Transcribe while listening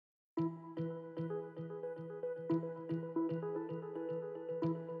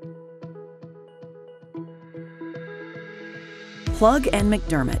Plug and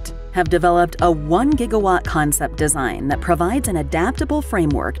McDermott have developed a 1 gigawatt concept design that provides an adaptable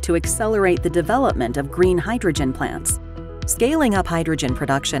framework to accelerate the development of green hydrogen plants. Scaling up hydrogen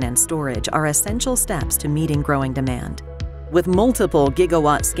production and storage are essential steps to meeting growing demand. With multiple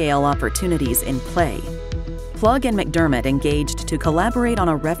gigawatt-scale opportunities in play, Plug and McDermott engaged to collaborate on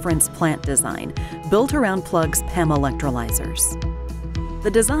a reference plant design built around Plug's PEM electrolyzers. The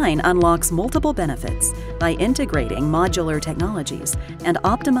design unlocks multiple benefits by integrating modular technologies and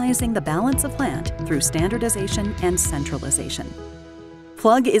optimizing the balance of plant through standardization and centralization.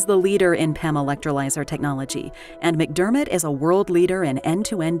 Plug is the leader in PEM electrolyzer technology, and McDermott is a world leader in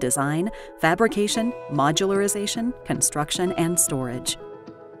end-to-end design, fabrication, modularization, construction, and storage.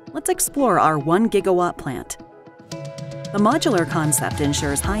 Let's explore our 1 gigawatt plant. The modular concept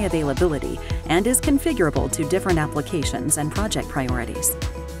ensures high availability and is configurable to different applications and project priorities.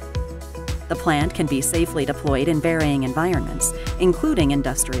 The plant can be safely deployed in varying environments, including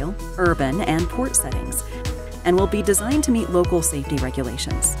industrial, urban, and port settings, and will be designed to meet local safety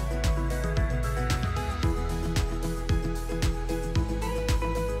regulations.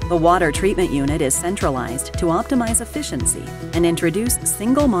 The water treatment unit is centralized to optimize efficiency and introduce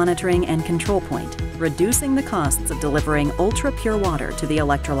single monitoring and control point, reducing the costs of delivering ultra-pure water to the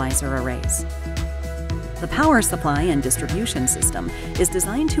electrolyzer arrays. The power supply and distribution system is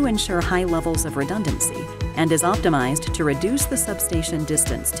designed to ensure high levels of redundancy and is optimized to reduce the substation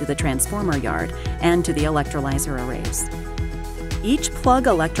distance to the transformer yard and to the electrolyzer arrays. Each Plug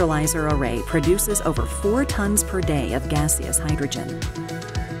electrolyzer array produces over 4 tons per day of gaseous hydrogen.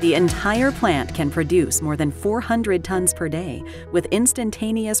 The entire plant can produce more than 400 tons per day with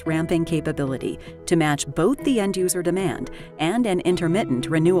instantaneous ramping capability to match both the end-user demand and an intermittent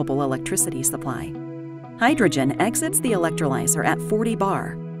renewable electricity supply. Hydrogen exits the electrolyzer at 40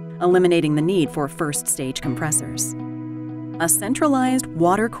 bar, eliminating the need for first-stage compressors. A centralized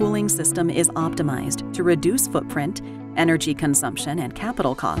water cooling system is optimized to reduce footprint, energy consumption, and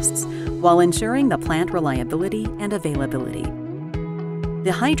capital costs while ensuring the plant reliability and availability.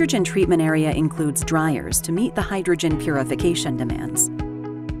 The hydrogen treatment area includes dryers to meet the hydrogen purification demands.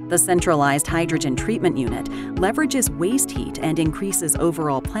 The centralized hydrogen treatment unit leverages waste heat and increases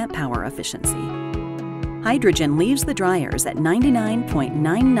overall plant power efficiency. Hydrogen leaves the dryers at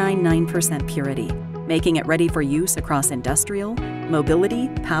 99.999% purity, making it ready for use across industrial, mobility,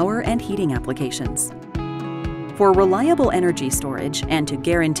 power, and heating applications. For reliable energy storage and to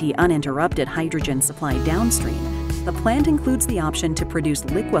guarantee uninterrupted hydrogen supply downstream, the plant includes the option to produce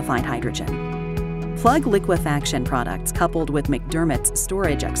liquefied hydrogen. Plug liquefaction products coupled with McDermott's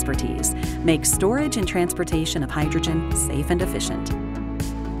storage expertise make storage and transportation of hydrogen safe and efficient.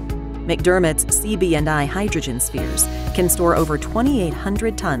 McDermott's CB&I hydrogen spheres can store over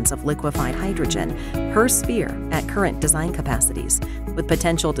 2,800 tons of liquefied hydrogen per sphere at current design capacities, with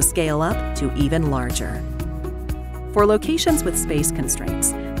potential to scale up to even larger. For locations with space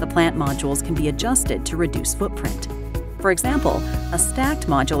constraints, the plant modules can be adjusted to reduce footprint. For example, a stacked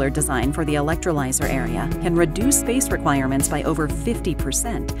modular design for the electrolyzer area can reduce space requirements by over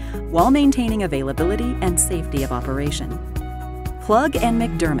 50% while maintaining availability and safety of operation. Plug and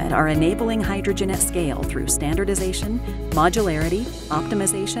McDermott are enabling hydrogen at scale through standardization, modularity,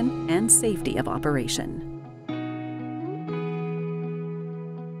 optimization, and safety of operation.